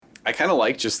I kind of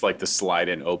like just like the slide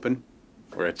and open,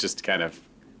 where it just kind of.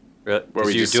 Really? Where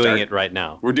we You're just doing start. it right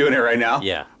now. We're doing it right now?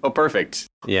 Yeah. Oh, perfect.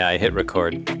 Yeah, I hit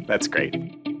record. That's great.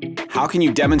 How can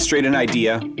you demonstrate an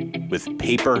idea with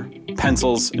paper,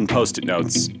 pencils, and Post-it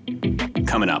notes?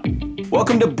 Coming up.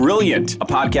 Welcome to Brilliant, a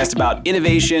podcast about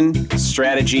innovation,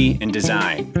 strategy, and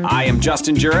design. I am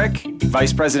Justin Jurek,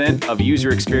 Vice President of User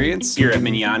Experience here at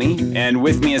Mignani. And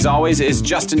with me, as always, is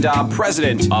Justin Daub,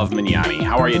 President of Mignani.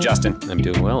 How are you, Justin? I'm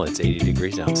doing well. It's 80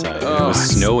 degrees outside. Oh. It was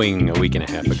snowing a week and a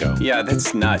half ago. Yeah,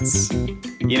 that's nuts.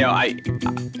 You know,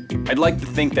 I'd like to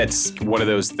think that's one of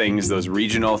those things, those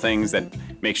regional things that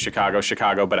make Chicago,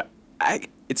 Chicago, but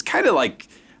it's kind of like,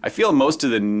 I feel most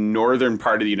of the northern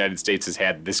part of the United States has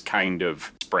had this kind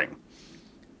of spring.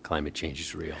 Climate change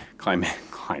is real.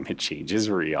 Climate change is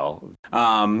real.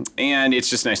 And it's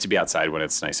just nice to be outside when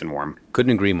it's nice and warm.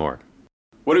 Couldn't agree more.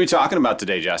 What are we talking about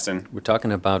today, Justin? We're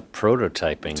talking about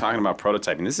prototyping. Talking about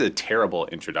prototyping. This is a terrible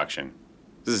introduction.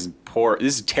 This is poor.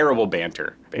 This is terrible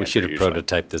banter. We should have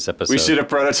prototyped this episode. We should have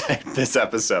prototyped this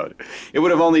episode. It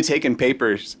would have only taken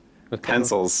papers,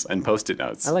 pencils, and Post-it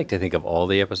notes. I like to think of all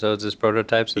the episodes as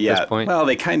prototypes at this point. Well,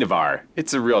 they kind of are.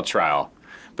 It's a real trial.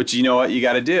 But you know what you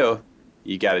got to do?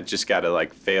 You got to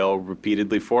like fail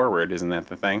repeatedly forward. Isn't that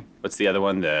the thing? What's the other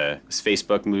one? The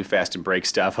Facebook move fast and break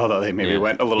stuff, although they maybe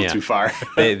went a little too far.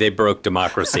 They broke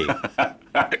democracy.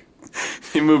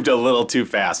 They moved a little too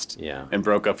fast and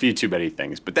broke a few too many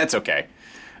things, but that's okay.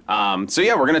 We're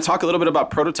going to talk a little bit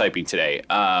about prototyping today.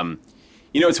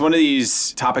 It's one of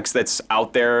these topics that's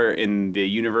out there in the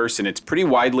universe, and it's pretty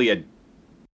widely, I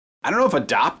don't know if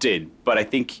adopted, but I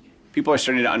think people are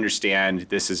starting to understand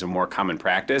this is a more common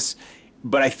practice.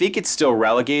 But I think it's still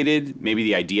relegated, maybe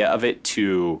the idea of it,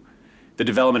 to the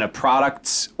development of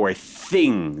products or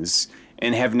things,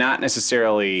 and have not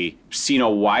necessarily seen a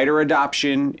wider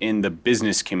adoption in the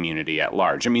business community at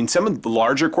large. I mean, some of the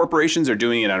larger corporations are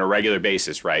doing it on a regular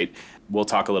basis, right? We'll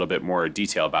talk a little bit more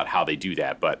detail about how they do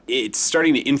that, but it's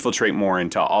starting to infiltrate more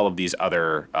into all of these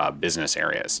other business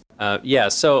areas.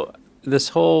 So this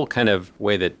whole kind of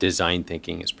way that design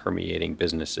thinking is permeating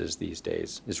businesses these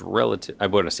days is I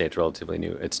wouldn't say it's relatively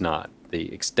new. It's not.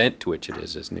 The extent to which it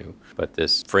is new. But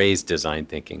this phrase design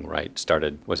thinking, right,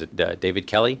 started, was it David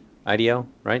Kelly? IDEO,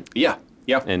 right? Yeah.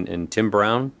 And Tim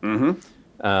Brown.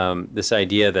 Mm-hmm. This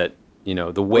idea that,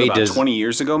 the way about 20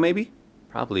 years ago, maybe?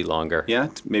 Probably longer. Yeah,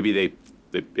 maybe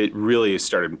it really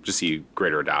started to see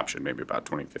greater adoption, maybe about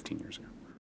 20, 15 years ago.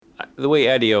 The way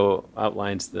IDEO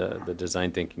outlines the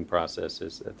design thinking process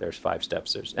is that there's 5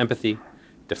 steps. There's empathy,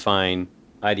 define,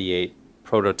 ideate,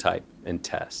 prototype, and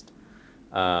test.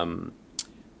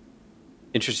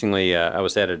 Interestingly, I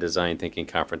was at a design thinking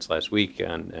conference last week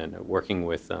and working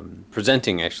with,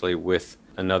 presenting actually with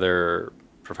another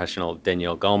professional,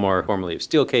 Danielle Gulmore, formerly of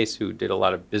Steelcase, who did a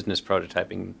lot of business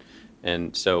prototyping.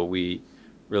 And so we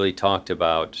really talked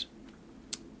about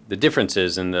the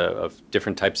differences of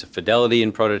different types of fidelity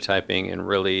in prototyping, and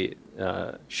really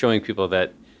showing people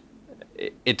that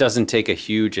it doesn't take a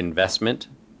huge investment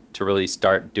to really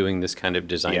start doing this kind of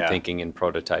design thinking and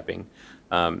prototyping.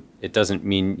 It doesn't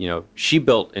mean, she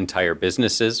built entire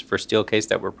businesses for Steelcase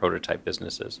that were prototype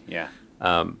businesses. Yeah.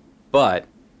 But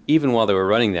even while they were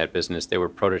running that business, they were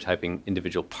prototyping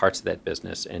individual parts of that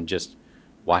business and just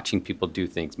watching people do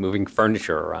things, moving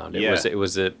furniture around.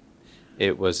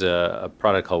 It was a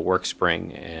product called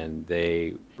WorkSpring, and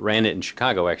they ran it in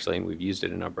Chicago, actually, and we've used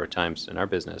it a number of times in our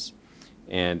business.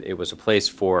 And it was a place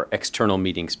for external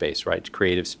meeting space, right?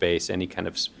 Creative space, any kind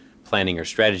of planning or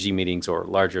strategy meetings or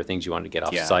larger things you want to get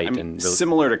off site. I mean, and really,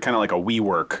 similar to kind of like a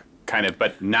WeWork kind of,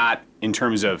 but not in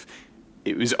terms of,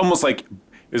 it was almost like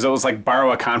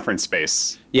borrow a conference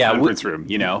space, conference room,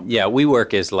 Yeah,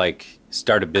 WeWork is like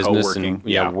start a business co-working,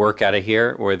 and work out of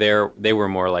here, where they were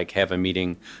more like have a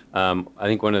meeting. I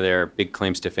think one of their big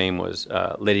claims to fame was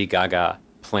Lady Gaga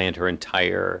planned her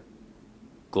entire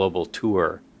global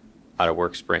tour out of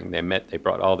WorkSpring. They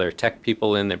brought all their tech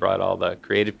people in, they brought all the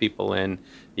creative people in,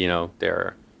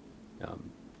 their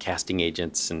casting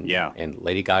agents and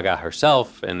Lady Gaga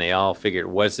herself, and they all figured,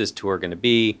 what's this tour going to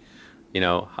be?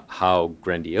 How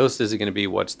grandiose is it going to be?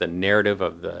 What's the narrative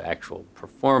of the actual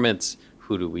performance?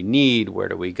 Who do we need? Where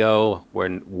do we go?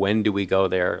 When do we go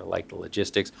there? Like the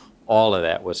logistics, all of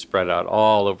that was spread out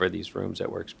all over these rooms at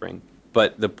WorkSpring.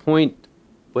 But the point,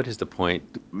 what is the point?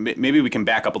 Maybe we can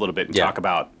back up a little bit and talk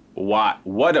about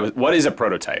what is a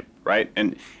prototype, right?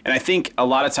 And I think a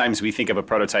lot of times we think of a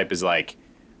prototype as like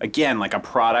a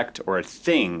product or a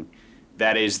thing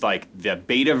that is like the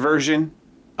beta version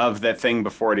of that thing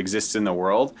before it exists in the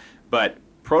world. But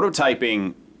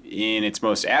prototyping in its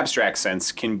most abstract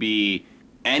sense can be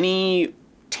any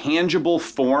tangible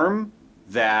form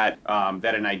that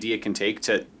that an idea can take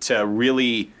to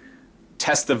really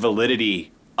test the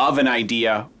validity of an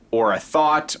idea or a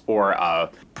thought or a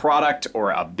product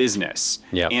or a business.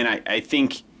 Yeah. And I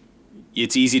think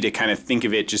it's easy to kind of think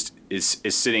of it just as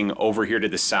sitting over here to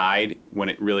the side when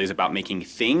it really is about making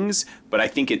things. But I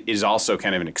think it is also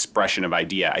kind of an expression of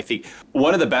idea. I think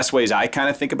one of the best ways I kind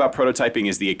of think about prototyping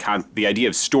is the idea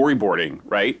of storyboarding,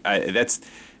 right? That's,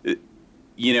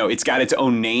 it's got its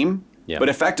own name, yeah. but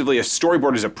effectively a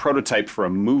storyboard is a prototype for a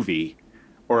movie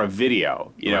or a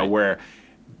video, right.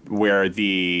 where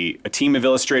a team of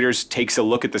illustrators takes a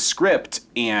look at the script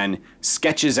and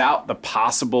sketches out the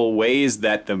possible ways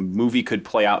that the movie could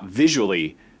play out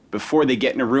visually before they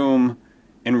get in a room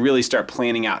and really start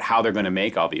planning out how they're going to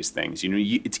make all these things.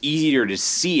 It's easier to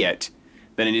see it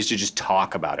than it is to just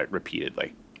talk about it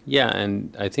repeatedly. Yeah,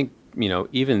 and I think,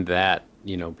 even that,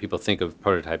 people think of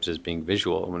prototypes as being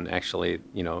visual when actually,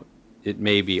 it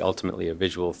may be ultimately a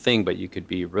visual thing, but you could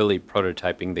be really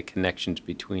prototyping the connections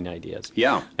between ideas.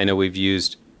 Yeah. I know we've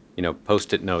used,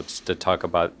 Post-it notes to talk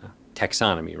about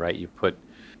taxonomy, right? You put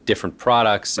different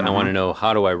products, and I want to know,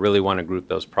 how do I really want to group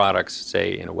those products,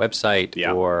 say in a website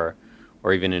or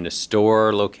even in a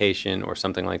store location or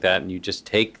something like that, and you just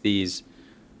take these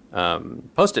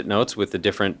Post-it notes with the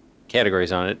different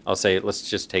categories on it. I'll say, let's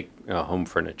just take home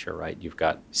furniture, right? You've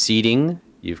got seating,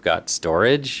 you've got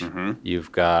storage,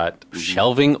 you've got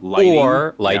shelving,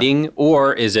 lighting,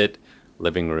 or is it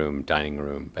living room, dining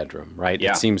room, bedroom, right?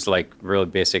 Yeah. It seems like really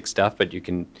basic stuff, but you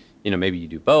can, maybe you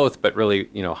do both, but really,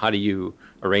 how do you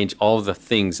arrange all of the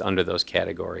things under those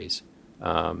categories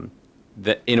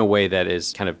that in a way that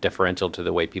is kind of differential to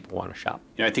the way people want to shop?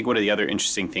 I think one of the other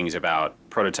interesting things about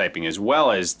prototyping as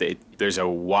well is that there's a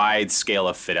wide scale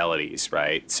of fidelities,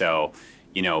 right? So,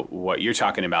 what you're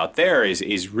talking about there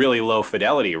is really low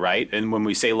fidelity, right? And when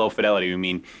we say low fidelity, we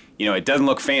mean, it doesn't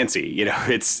look fancy.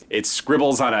 It's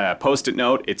scribbles on a Post-it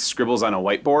note, it's scribbles on a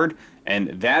whiteboard, and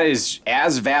that is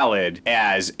as valid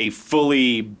as a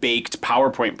fully baked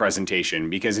PowerPoint presentation,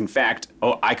 because in fact,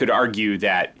 I could argue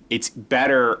that it's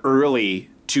better early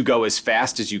to go as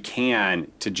fast as you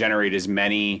can to generate as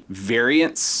many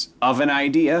variants of an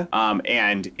idea.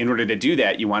 And in order to do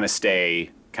that, you want to stay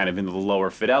kind of in the lower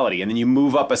fidelity. And then you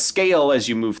move up a scale as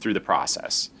you move through the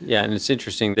process. Yeah, and it's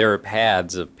interesting. There are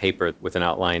pads of paper with an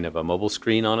outline of a mobile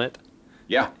screen on it.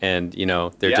 Yeah. And,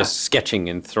 they're just sketching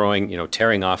and throwing,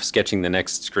 tearing off, sketching the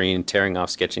next screen, tearing off,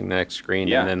 sketching the next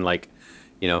screen, and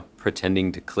then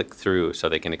pretending to click through so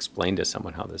they can explain to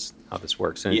someone how this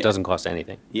works. And it doesn't cost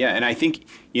anything. Yeah, and I think,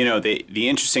 the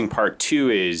interesting part too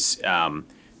is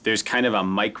there's kind of a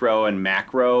micro and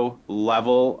macro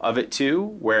level of it too,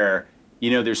 where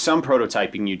there's some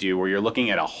prototyping you do where you're looking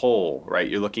at a whole, right?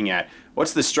 You're looking at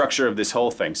what's the structure of this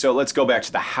whole thing. So let's go back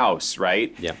to the house,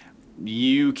 right? Yeah.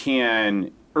 You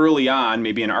can, early on,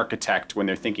 maybe an architect, when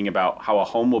they're thinking about how a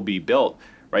home will be built,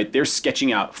 right? They're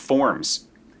sketching out forms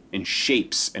and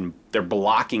shapes, and they're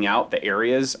blocking out the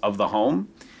areas of the home.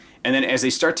 And then as they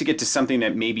start to get to something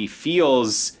that maybe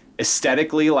feels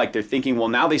aesthetically like they're thinking, well,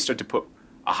 now they start to put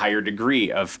a higher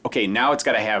degree of, okay, now it's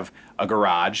got to have a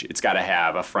garage, it's got to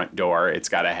have a front door, it's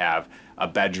got to have a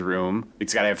bedroom,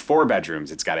 it's got to have 4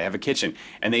 bedrooms, it's got to have a kitchen.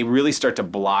 And they really start to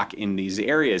block in these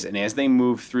areas. And as they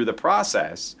move through the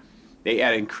process, they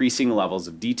add increasing levels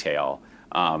of detail.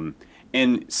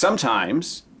 And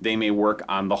sometimes they may work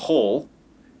on the whole,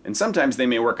 and sometimes they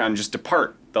may work on just a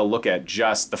part. They'll look at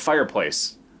just the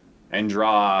fireplace and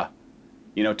draw,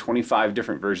 25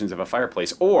 different versions of a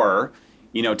fireplace. Or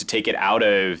to take it out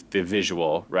of the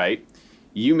visual, right?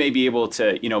 You may be able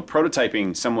to, prototyping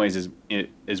in some ways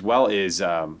as well is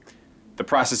the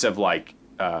process of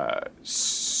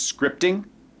scripting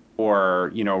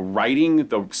or, writing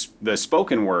the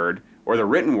spoken word or the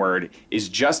written word is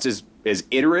just as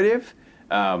iterative,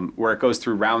 where it goes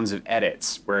through rounds of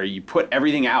edits, where you put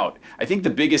everything out. I think the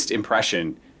biggest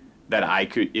impression that I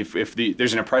could, if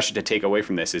there's an impression to take away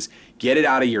from this, is get it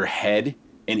out of your head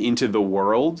and into the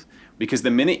world. Because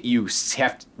the minute you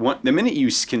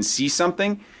can see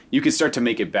something, you can start to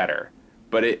make it better.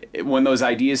 But when those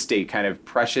ideas stay kind of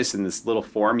precious in this little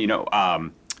form,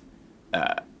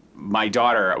 my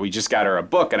daughter, we just got her a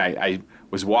book, and I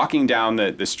was walking down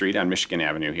the street on Michigan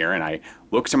Avenue here, and I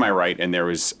looked to my right, and there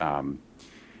was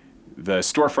the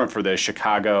storefront for the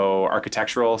Chicago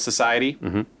Architectural Society.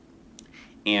 Mm-hmm.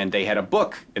 And they had a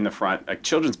book in the front, a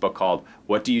children's book called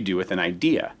 "What Do You Do with an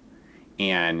Idea?"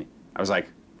 And I was like,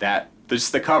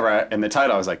 just the cover and the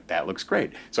title, I was like, that looks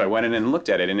great. So I went in and looked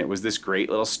at it, and it was this great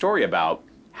little story about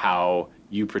how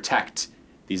you protect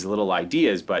these little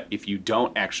ideas, but if you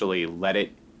don't actually let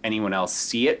anyone else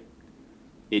see it,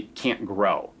 it can't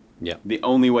grow. Yeah. The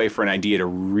only way for an idea to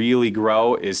really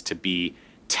grow is to be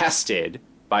tested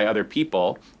by other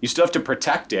people. You still have to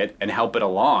protect it and help it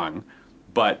along,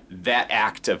 but that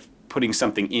act of putting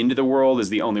something into the world is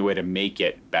the only way to make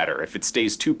it better. If it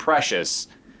stays too precious,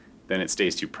 then it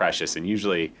stays too precious. And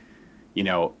usually,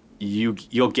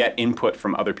 you'll get input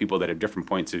from other people that have different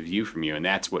points of view from you, and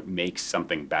that's what makes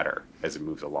something better as it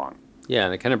moves along. Yeah,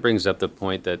 and it kind of brings up the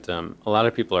point that a lot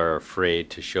of people are afraid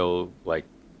to show like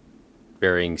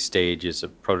varying stages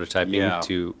of prototyping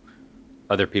to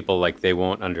other people, like they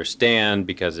won't understand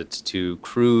because it's too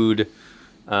crude.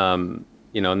 And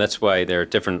that's why there are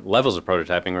different levels of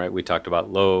prototyping, right? We talked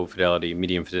about low fidelity,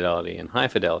 medium fidelity, and high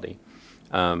fidelity.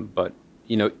 But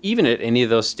even at any of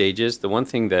those stages, the one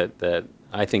thing that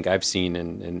I think I've seen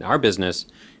in our business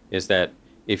is that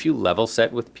if you level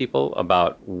set with people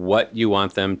about what you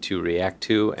want them to react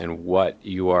to and what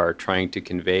you are trying to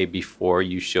convey before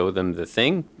you show them the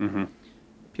thing,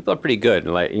 people are pretty good.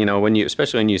 Like,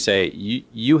 especially when you say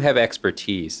you have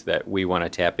expertise that we want to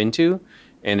tap into,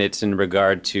 and it's in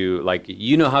regard to like,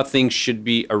 how things should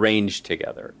be arranged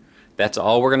together. That's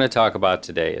all we're going to talk about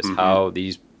today is how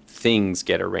these things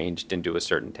get arranged into a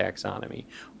certain taxonomy.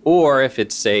 Or if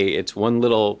it's one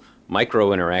little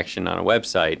micro interaction on a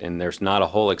website and there's not a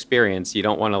whole experience, you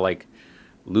don't want to like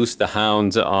loose the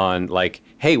hounds on like,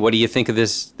 hey, what do you think of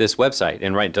this website?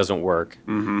 And it doesn't work.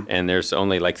 And there's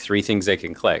only like 3 things they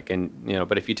can click. And,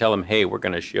 but if you tell them, hey, we're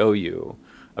going to show you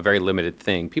a very limited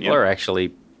thing, people are actually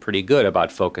pretty good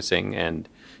about focusing and,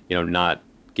 not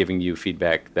giving you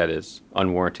feedback that is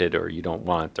unwarranted or you don't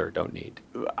want or don't need.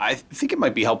 I think it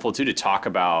might be helpful too to talk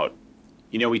about,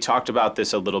 we talked about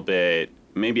this a little bit,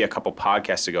 maybe a couple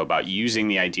podcasts ago, about using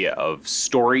the idea of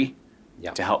story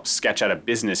to help sketch out a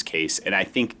business case. And I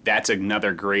think that's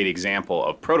another great example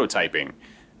of prototyping,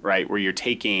 right? Where you're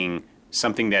taking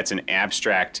something that's an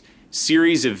abstract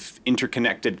series of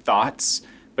interconnected thoughts,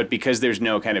 but because there's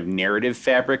no kind of narrative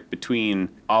fabric between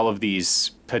all of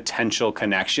these potential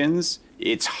connections,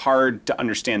 it's hard to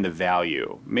understand the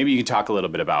value. Maybe you can talk a little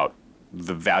bit about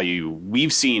the value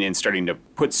we've seen in starting to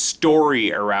put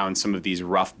story around some of these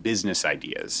rough business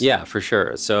ideas. Yeah, for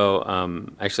sure. So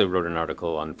I actually wrote an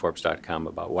article on Forbes.com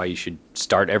about why you should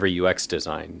start every UX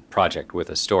design project with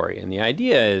a story. And the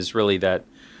idea is really that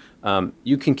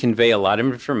you can convey a lot of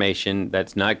information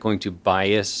that's not going to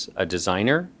bias a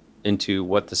designer into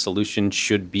what the solution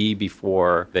should be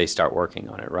before they start working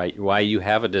on it, right? Why you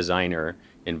have a designer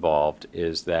involved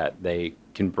is that they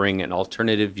can bring an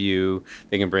alternative view.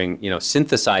 They can bring,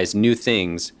 synthesize new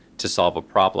things to solve a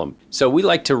problem. So we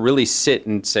like to really sit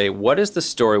and say, what is the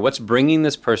story? What's bringing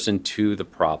this person to the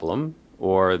problem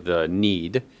or the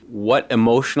need? What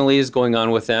emotionally is going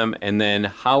on with them? And then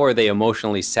how are they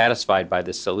emotionally satisfied by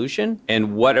this solution?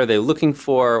 And what are they looking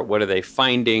for? What are they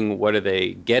finding? What are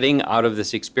they getting out of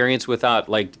this experience without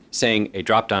like saying a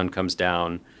drop down comes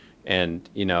down and,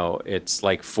 it's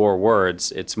like 4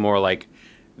 words. It's more like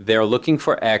they're looking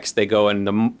for X. They go and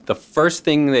the first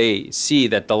thing they see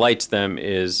that delights them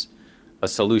is a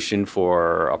solution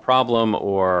for a problem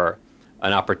or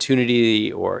an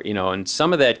opportunity or, and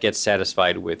some of that gets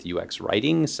satisfied with UX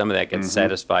writing. Some of that gets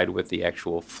satisfied with the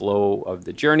actual flow of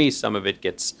the journey. Some of it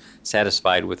gets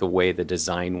satisfied with the way the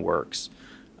design works,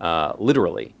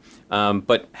 literally.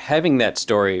 But having that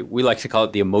story, we like to call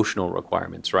it the emotional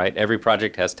requirements, right? Every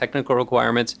project has technical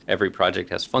requirements. Every project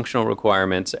has functional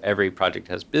requirements. Every project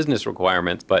has business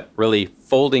requirements. But really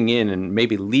folding in and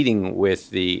maybe leading with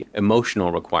the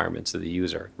emotional requirements of the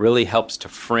user really helps to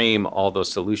frame all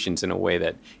those solutions in a way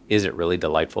that, is it really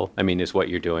delightful? I mean, is what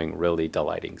you're doing really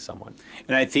delighting someone?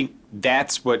 And I think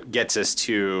that's what gets us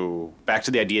back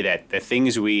to the idea that the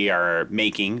things we are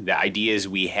making, the ideas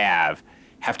we have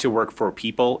to work for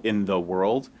people in the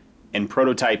world, and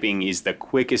prototyping is the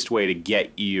quickest way to get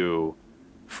you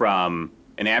from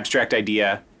an abstract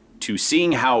idea to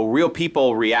seeing how real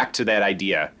people react to that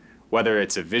idea, whether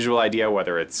it's a visual idea,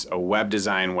 whether it's a web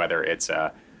design, whether it's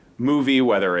a movie,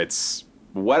 whether it's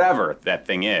whatever that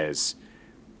thing is.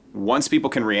 Once people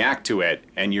can react to it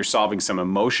and you're solving some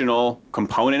emotional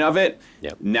component of it,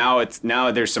 now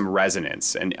there's some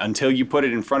resonance. And until you put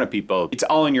it in front of people, it's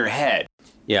all in your head.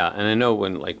 Yeah, and I know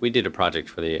when we did a project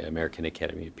for the American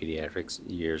Academy of Pediatrics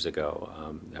years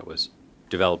ago that was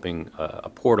developing a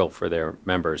portal for their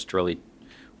members to really,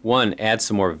 one, add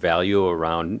some more value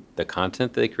around the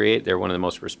content they create. They're one of the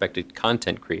most respected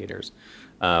content creators,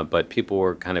 but people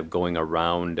were kind of going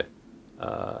around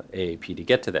AAP to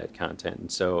get to that content.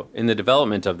 And so in the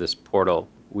development of this portal,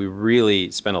 we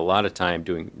really spent a lot of time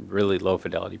doing really low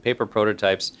fidelity paper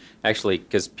prototypes, actually,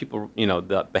 because people,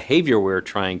 the behavior we were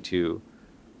trying to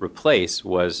replace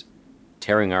was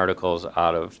tearing articles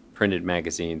out of printed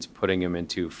magazines, putting them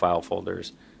into file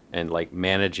folders, and like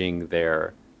managing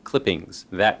their clippings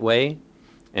that way,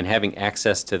 and having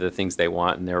access to the things they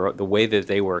want, and the way that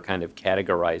they were kind of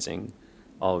categorizing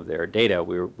all of their data.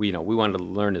 We wanted to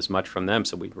learn as much from them,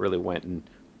 so we really went and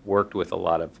worked with a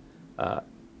lot of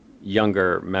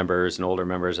younger members and older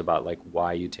members about like, why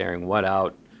are you tearing what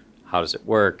out, how does it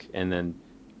work, and then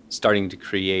starting to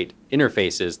create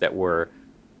interfaces that were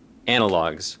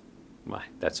analogs. Well,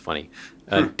 that's funny.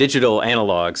 Digital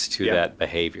analogs to that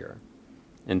behavior.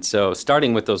 And so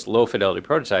starting with those low fidelity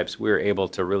prototypes, we were able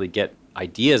to really get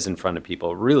ideas in front of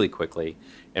people really quickly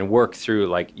and work through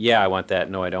like, yeah, I want that.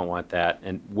 No, I don't want that.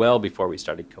 And well before we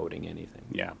started coding anything.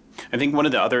 Yeah. I think one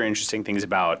of the other interesting things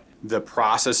about the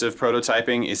process of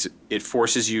prototyping is it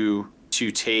forces you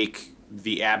to take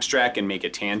the abstract and make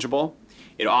it tangible.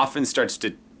 It often starts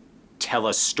to tell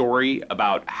a story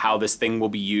about how this thing will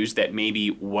be used that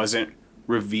maybe wasn't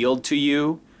revealed to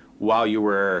you while you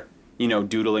were,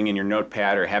 doodling in your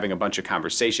notepad or having a bunch of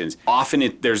conversations.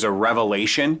 Often there's a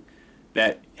revelation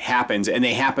that happens, and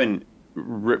they happen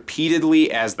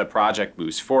repeatedly as the project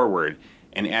moves forward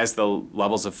and as the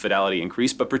levels of fidelity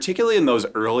increase, but particularly in those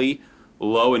early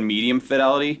low and medium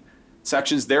fidelity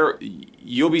sections,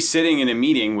 you'll be sitting in a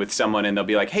meeting with someone and they'll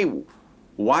be like, hey,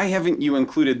 why haven't you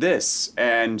included this?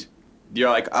 And you're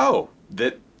like, oh,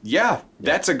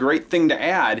 that's a great thing to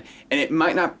add. And it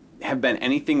might not have been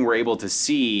anything we're able to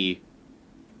see,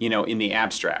 in the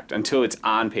abstract until it's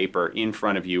on paper in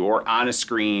front of you or on a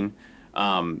screen.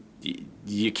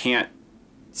 You can't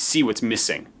see what's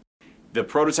missing. The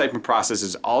prototyping process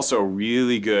is also a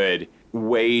really good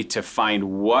way to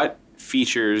find what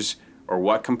features or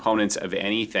what components of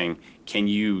anything can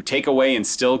you take away and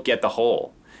still get the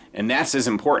whole. And that's as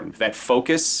important. That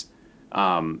focus,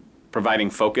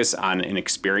 providing focus on an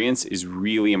experience is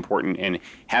really important, and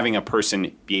having a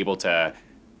person be able to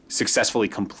successfully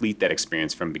complete that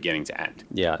experience from beginning to end.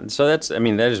 Yeah, and so that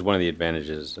is one of the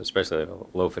advantages, especially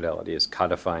at low fidelity, is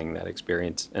codifying that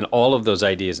experience and all of those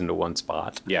ideas into one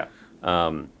spot. Yeah.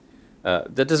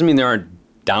 That doesn't mean there aren't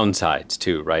downsides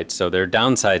too, right? So there are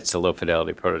downsides to low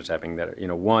fidelity prototyping that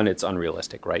are, one, it's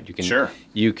unrealistic, right?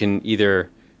 You can either,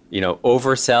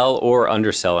 oversell or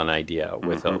undersell an idea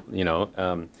with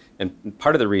and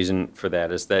part of the reason for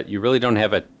that is that you really don't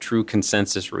have a true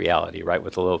consensus reality, right,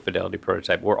 with a low fidelity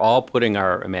prototype. We're all putting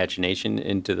our imagination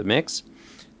into the mix,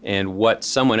 and what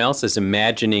someone else is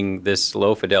imagining this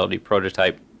low fidelity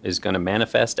prototype is going to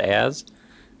manifest as,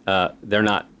 they're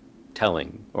not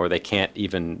telling, or they can't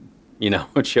even,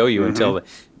 show you until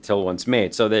one's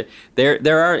made. So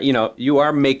there are, you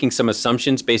are making some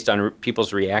assumptions based on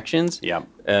people's reactions. Yeah.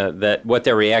 That what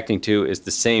they're reacting to is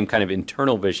the same kind of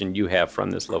internal vision you have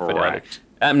from this low fidelity.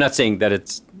 I'm not saying that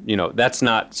it's, that's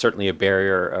not certainly a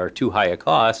barrier or too high a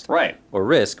cost, right, or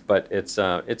risk, but it's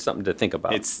something to think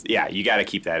about. You got to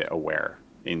keep that aware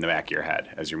in the back of your head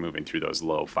as you're moving through those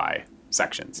lo-fi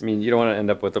sections. I mean, you don't want to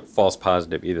end up with a false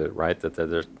positive either, right? That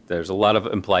there's a lot of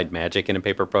implied magic in a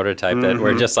paper prototype that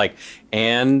we're just like,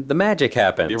 and the magic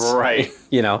happens, right?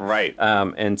 Right.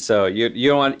 And so you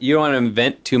don't want to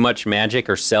invent too much magic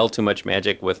or sell too much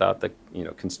magic without the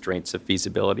constraints of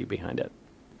feasibility behind it.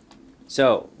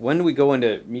 So when do we go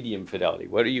into medium fidelity?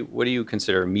 What do you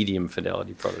consider a medium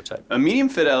fidelity prototype? A medium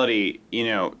fidelity,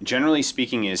 generally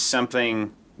speaking, is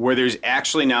something where there's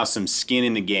actually now some skin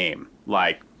in the game,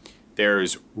 like.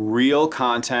 There's real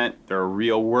content, there are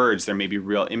real words, there may be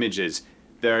real images.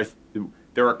 There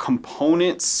are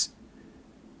components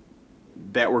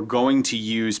that we're going to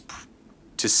use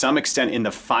to some extent in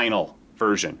the final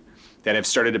version that have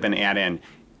started to been added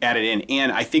in.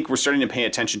 And I think we're starting to pay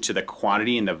attention to the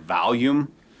quantity and the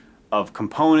volume of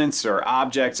components or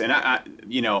objects. And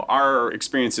our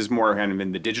experience is more kind of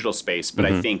in the digital space, but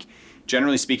I think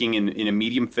generally speaking in a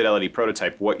medium fidelity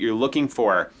prototype, what you're looking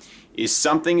for is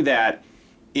something that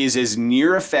is as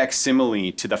near a facsimile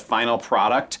to the final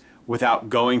product without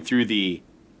going through the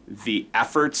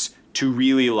efforts to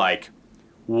really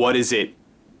what are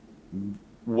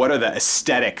the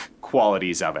aesthetic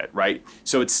qualities of it, right?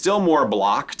 So it's still more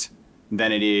blocked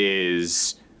than it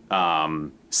is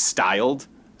styled.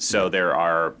 So there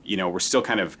are, we're still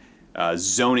kind of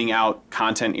zoning out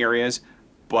content areas,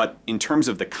 but in terms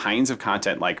of the kinds of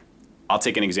content, I'll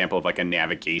take an example of a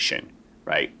navigation.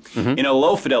 Right? In a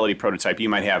low fidelity prototype, you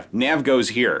might have nav goes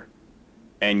here,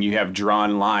 and you have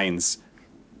drawn lines,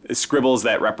 scribbles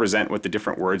that represent what the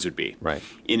different words would be. Right.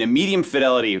 In a medium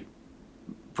fidelity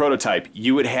prototype,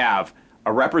 you would have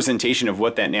a representation of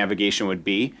what that navigation would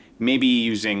be, maybe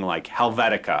using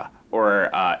Helvetica or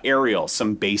Arial,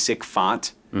 some basic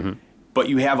font, but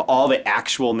you have all the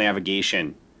actual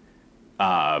navigation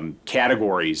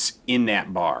categories in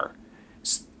that bar.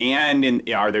 And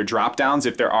are there drop downs?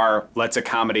 If there are, let's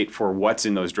accommodate for what's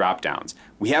in those drop downs.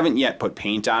 We haven't yet put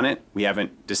paint on it. We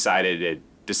haven't decided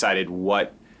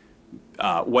what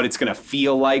it's going to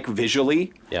feel like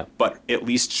visually. Yeah. But at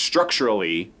least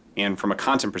structurally and from a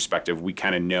content perspective, we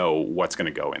kind of know what's going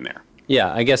to go in there.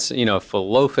 Yeah, I guess, if a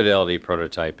low fidelity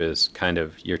prototype is kind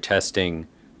of you're testing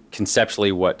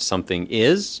conceptually what something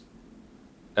is.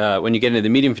 When you get into the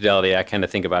medium fidelity, I kind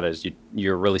of think about it as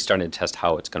you're really starting to test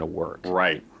how it's going to work.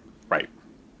 Right.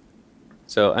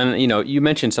 So, and you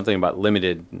mentioned something about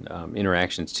limited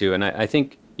interactions too, and I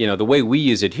think the way we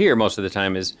use it here most of the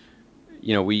time is,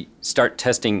 we start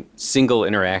testing single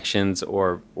interactions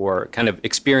or kind of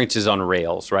experiences on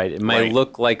rails, right? It might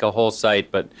look like a whole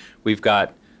site, but we've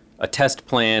got a test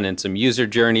plan and some user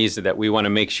journeys that we want to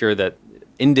make sure that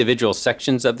individual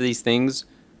sections of these things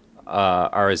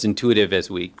are as intuitive as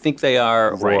we think they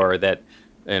are, or that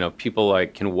people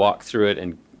can walk through it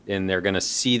and they're going to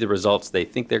see the results they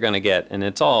think they're going to get, and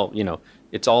it's all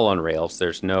on Rails.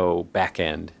 There's no back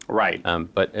end, right?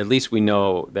 But at least we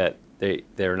know that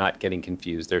they're not getting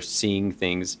confused. They're seeing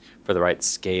things for the right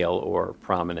scale or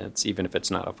prominence, even if it's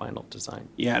not a final design.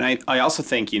 Yeah, and I also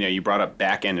think you brought up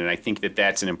back end, and I think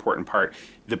that's an important part.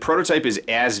 The prototype is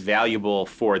as valuable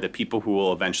for the people who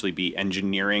will eventually be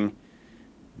engineering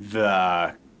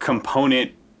the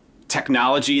component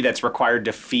technology that's required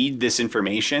to feed this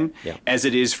information as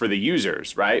it is for the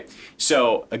users, right?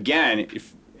 So again,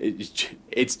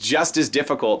 it's just as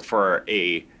difficult for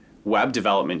a web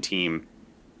development team,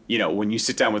 when you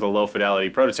sit down with a low fidelity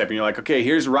prototype and you're like, okay,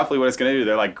 here's roughly what it's going to do.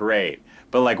 They're like, great.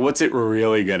 But like, what's it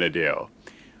really going to do?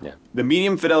 Yeah. The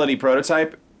medium fidelity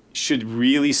prototype should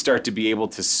really start to be able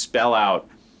to spell out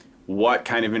what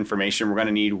kind of information we're going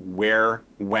to need, where,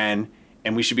 when,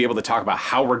 and we should be able to talk about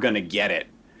how we're going to get it.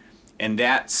 And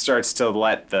that starts to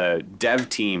let the dev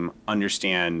team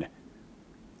understand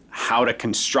how to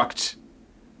construct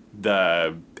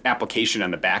the application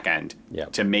on the back end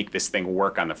to make this thing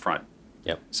work on the front.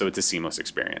 Yep. So it's a seamless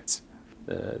experience.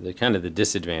 The kind of the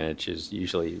disadvantage is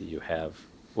usually you have,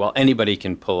 anybody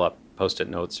can pull up Post-it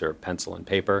notes or pencil and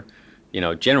paper.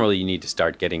 Generally you need to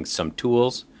start getting some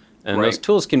tools. And those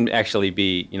tools can actually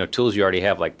be, tools you already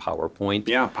have, like PowerPoint.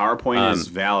 Yeah, PowerPoint is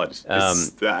valid.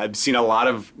 I've seen a lot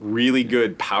of really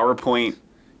good PowerPoint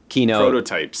Keynote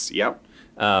prototypes. Yep.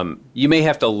 You may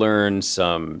have to learn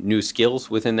some new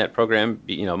skills within that program.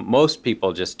 Most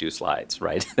people just do slides,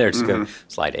 right? They're just going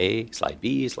slide A, slide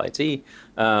B, slide C.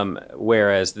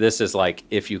 Whereas this is like,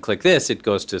 if you click this, it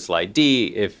goes to slide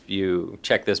D. If you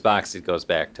check this box, it goes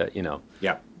back to,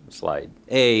 slide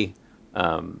A.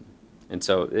 And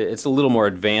so it's a little more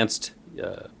advanced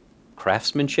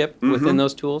craftsmanship within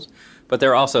those tools. But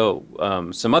there are also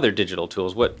some other digital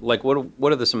tools. What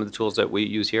are some of the tools that we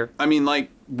use here? I mean, like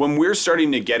when we're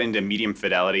starting to get into medium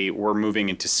fidelity, we're moving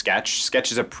into Sketch.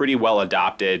 Sketch is a pretty well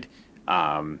adopted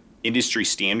industry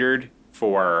standard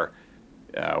for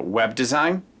web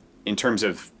design in terms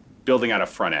of building out a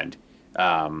front end.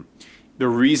 The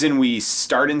reason we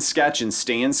start in Sketch and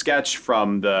stay in Sketch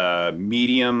from the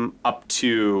medium up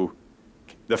to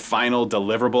the final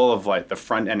deliverable of like the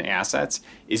front end assets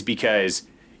is because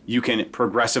you can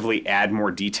progressively add more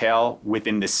detail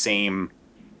within the same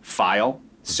file.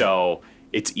 So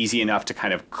it's easy enough to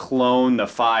kind of clone the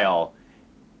file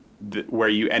where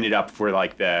you ended up for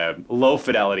like the low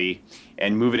fidelity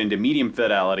and move it into medium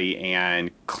fidelity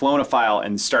and clone a file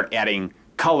and start adding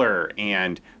color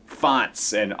and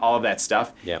fonts and all of that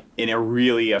stuff in a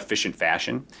really efficient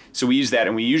fashion. So we use that,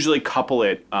 and we usually couple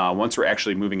it once we're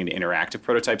actually moving into interactive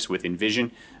prototypes with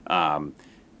InVision.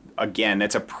 Again,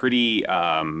 that's a pretty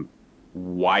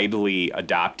widely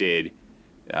adopted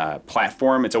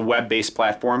platform. It's a web-based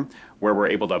platform where we're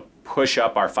able to push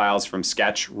up our files from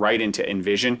Sketch right into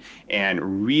InVision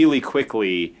and really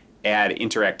quickly add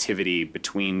interactivity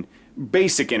between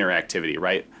basic interactivity,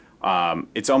 right?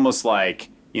 It's almost like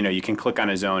you can click on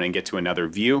a zone and get to another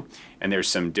view, and there's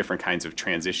some different kinds of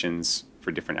transitions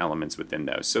for different elements within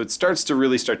those. So it starts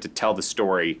to tell the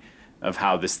story of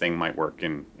how this thing might work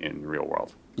in real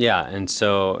world. Yeah, and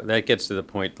so that gets to the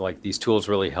point, like these tools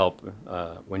really help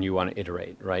when you want to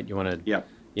iterate, right? You want to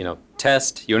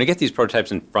test. You want to get these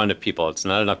prototypes in front of people. It's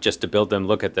not enough just to build them,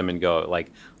 look at them, and go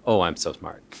like, oh, I'm so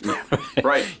smart.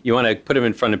 Right. You want to put them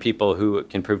in front of people who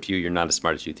can prove to you you're not as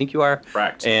smart as you think you are.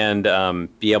 Correct. And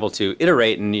be able to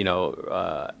iterate and,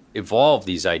 evolve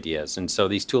these ideas. And so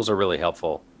these tools are really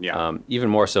helpful. Yeah. Even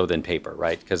more so than paper,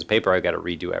 right? Because paper, I've got to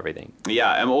redo everything.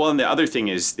 Yeah. And the other thing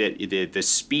is that the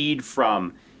speed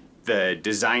from the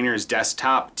designer's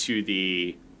desktop to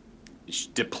the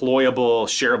deployable,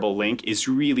 shareable link is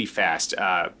really fast.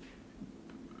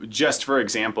 Just for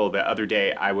example, the other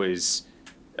day I was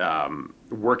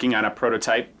working on a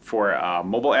prototype for a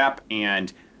mobile app,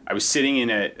 and I was sitting in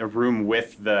a room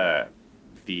with the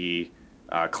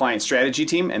client strategy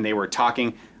team, and they were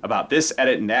talking about this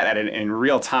edit and that edit. And in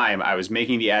real time, I was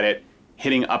making the edit,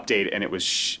 hitting update, and it was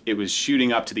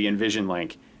shooting up to the Envision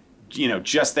link,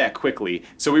 just that quickly.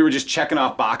 So we were just checking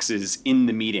off boxes in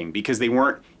the meeting because they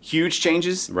weren't huge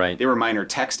changes. Right. They were minor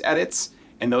text edits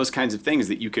and those kinds of things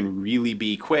that you can really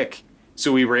be quick.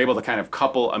 So we were able to kind of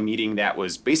couple a meeting that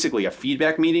was basically a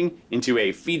feedback meeting into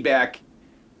a feedback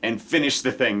and finish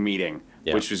the thing meeting,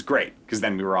 which was great because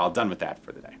then we were all done with that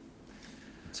for the day.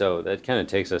 So that kind of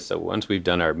takes us, so once we've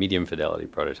done our medium fidelity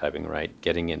prototyping, right,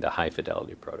 getting into high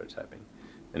fidelity prototyping.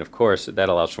 And of course, that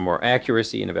allows for more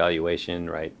accuracy and evaluation,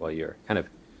 right, while you're kind of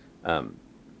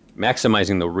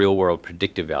maximizing the real world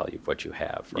predictive value of what you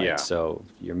have, right? Yeah. So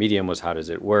your medium was how does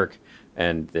it work?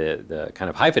 And the kind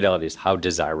of high fidelity is how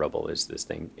desirable is this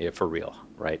thing for real,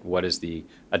 right? What is the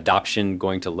adoption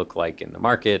going to look like in the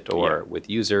market or with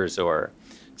users or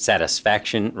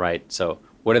satisfaction, right? So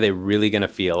what are they really going to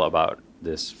feel about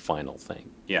this final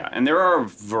thing? Yeah, and there are a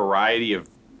variety of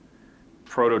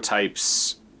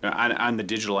prototypes on the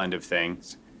digital end of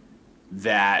things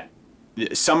that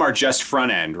some are just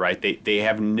front end, right? They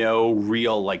have no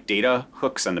real like data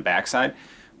hooks on the backside,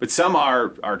 but some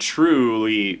are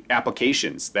truly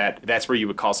applications that's where you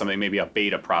would call something maybe a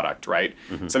beta product, right?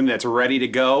 Mm-hmm. Something that's ready to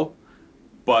go,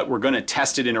 but we're going to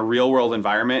test it in a real world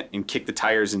environment and kick the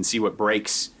tires and see what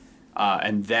breaks,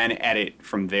 and then edit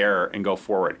from there and go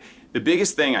forward. The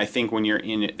biggest thing I think when you're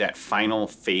in that final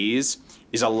phase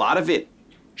is a lot of it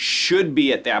should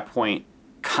be at that point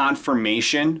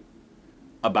confirmation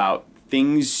about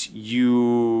things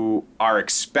you are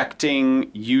expecting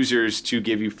users to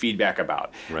give you feedback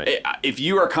about. Right. If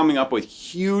you are coming up with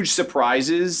huge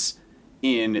surprises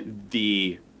in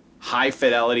the high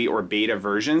fidelity or beta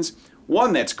versions,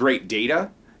 one, that's great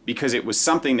data because it was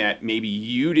something that maybe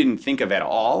you didn't think of at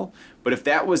all. But if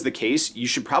that was the case, you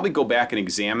should probably go back and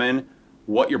examine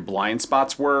what your blind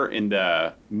spots were in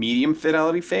the medium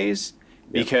fidelity phase,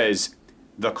 because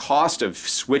the cost of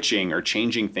switching or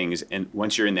changing things and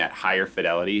once you're in that higher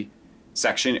fidelity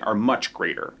section are much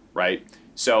greater, right?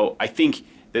 So I think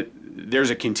that there's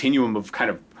a continuum of kind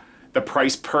of the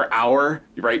price per hour,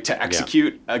 right, to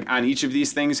execute on each of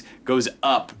these things goes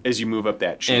up as you move up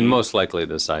that chain. And most likely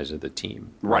the size of the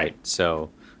team, right? So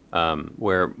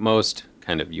where most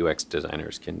kind of UX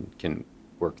designers can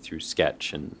work through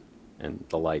Sketch and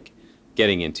the like,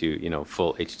 getting into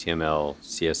full HTML,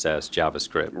 CSS,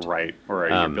 JavaScript, right? Or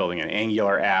you're building an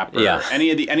Angular app, or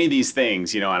any of these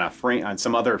things, on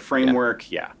some other framework,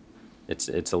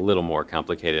 It's a little more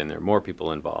complicated, and there are more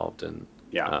people involved, and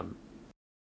in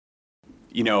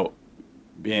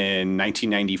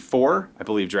 1994, I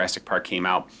believe Jurassic Park came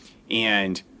out,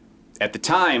 and at the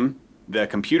time, the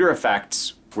computer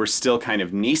effects were still kind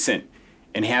of nascent,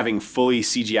 and having fully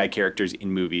CGI characters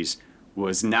in movies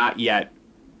was not yet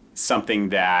something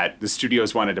that the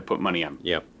studios wanted to put money on.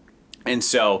 Yep. And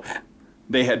so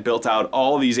they had built out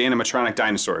all these animatronic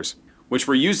dinosaurs, which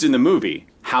were used in the movie.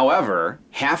 However,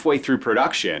 halfway through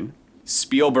production,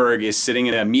 Spielberg is sitting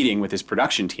in a meeting with his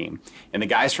production team, and the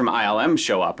guys from ILM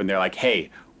show up, and they're like, hey,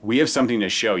 we have something to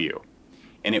show you.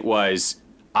 And it was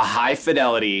a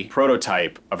high-fidelity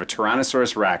prototype of a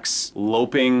Tyrannosaurus Rex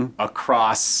loping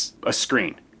across a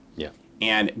screen. Yeah.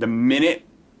 And the minute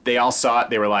they all saw it,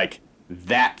 they were like,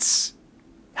 that's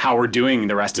how we're doing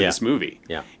the rest of this movie.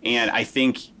 Yeah. And I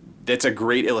think that's a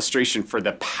great illustration for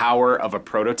the power of a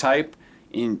prototype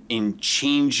in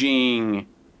changing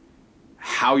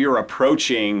how you're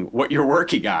approaching what you're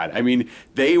working on. I mean,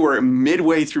 they were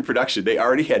midway through production. They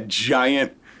already had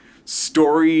giant,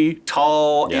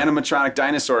 tall animatronic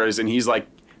dinosaurs, and he's like,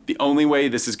 the only way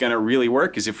this is going to really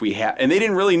work is if we have... And they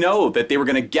didn't really know that they were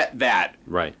going to get that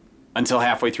until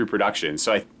halfway through production.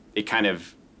 So it kind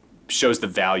of shows the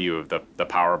value of the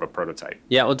power of a prototype.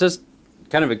 Yeah, well, just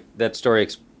kind of that story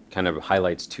kind of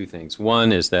highlights two things.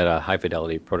 One is that a high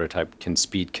fidelity prototype can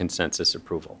speed consensus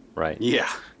approval, right? Yeah.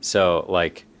 So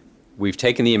like we've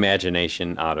taken the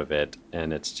imagination out of it,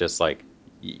 and it's just like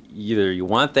either you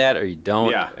want that or you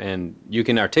don't, and you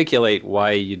can articulate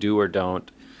why you do or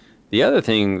don't. The other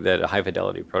thing that a high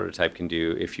fidelity prototype can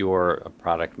do if you're a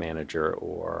product manager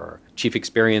or chief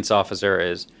experience officer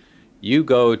is you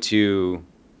go to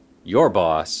your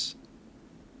boss,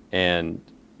 and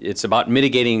it's about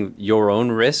mitigating your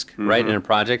own risk, right, in a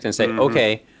project, and say,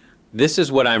 okay, this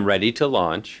is what I'm ready to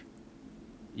launch.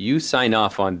 You sign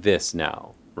off on this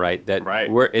now. right?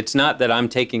 It's not that I'm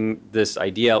taking this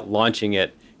idea, launching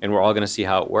it, and we're all going to see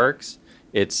how it works.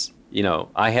 It's,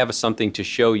 I have something to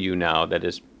show you now that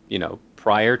is,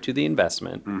 prior to the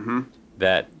investment,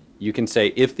 that you can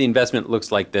say, if the investment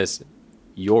looks like this,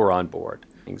 you're on board.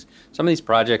 Some of these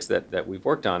projects that we've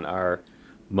worked on are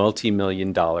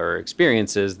multi-million-dollar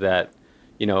experiences that,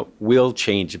 will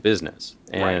change business.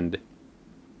 And,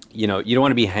 you don't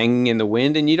want to be hanging in the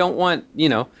wind, and you don't want, you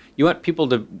want people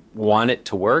to want it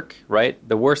to work, right?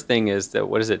 The worst thing is that,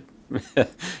 what is it?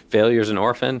 Failure's an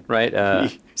orphan,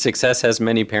 right? Success has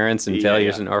many parents, and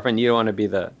failure's an orphan. You don't want to be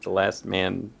the last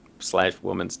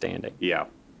man/woman standing. Yeah.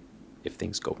 If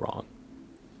things go wrong.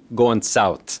 Going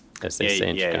south, as they say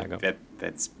in Chicago.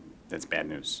 That's bad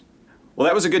news. Well,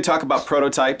 that was a good talk about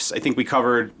prototypes. I think we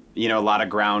covered, a lot of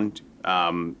ground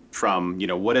from,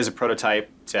 what is a prototype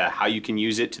to how you can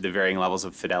use it to the varying levels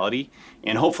of fidelity.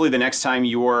 And hopefully the next time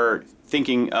you're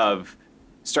thinking of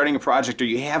starting a project or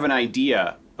you have an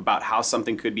idea about how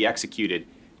something could be executed,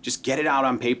 just get it out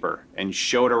on paper and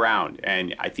show it around.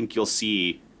 And I think you'll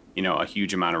see, a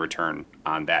huge amount of return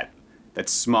on that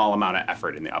small amount of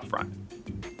effort in the upfront.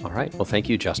 All right. Well, thank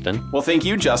you, Justin. Well, thank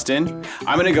you, Justin.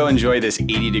 I'm going to go enjoy this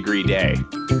 80-degree day,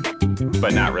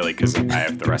 but not really, because I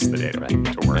have the rest of the day to work.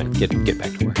 Right. Get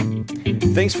back to work.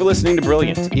 Thanks for listening to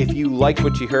Brilliant. If you liked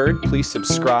what you heard, please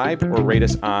subscribe or rate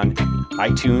us on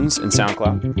iTunes and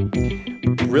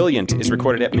SoundCloud. Brilliant is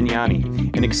recorded at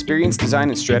Mignani, an experienced design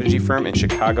and strategy firm in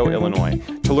Chicago, Illinois.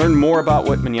 To learn more about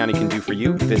what Mignani can do for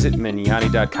you, visit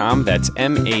Mignani.com. That's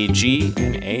MAGNANI.com.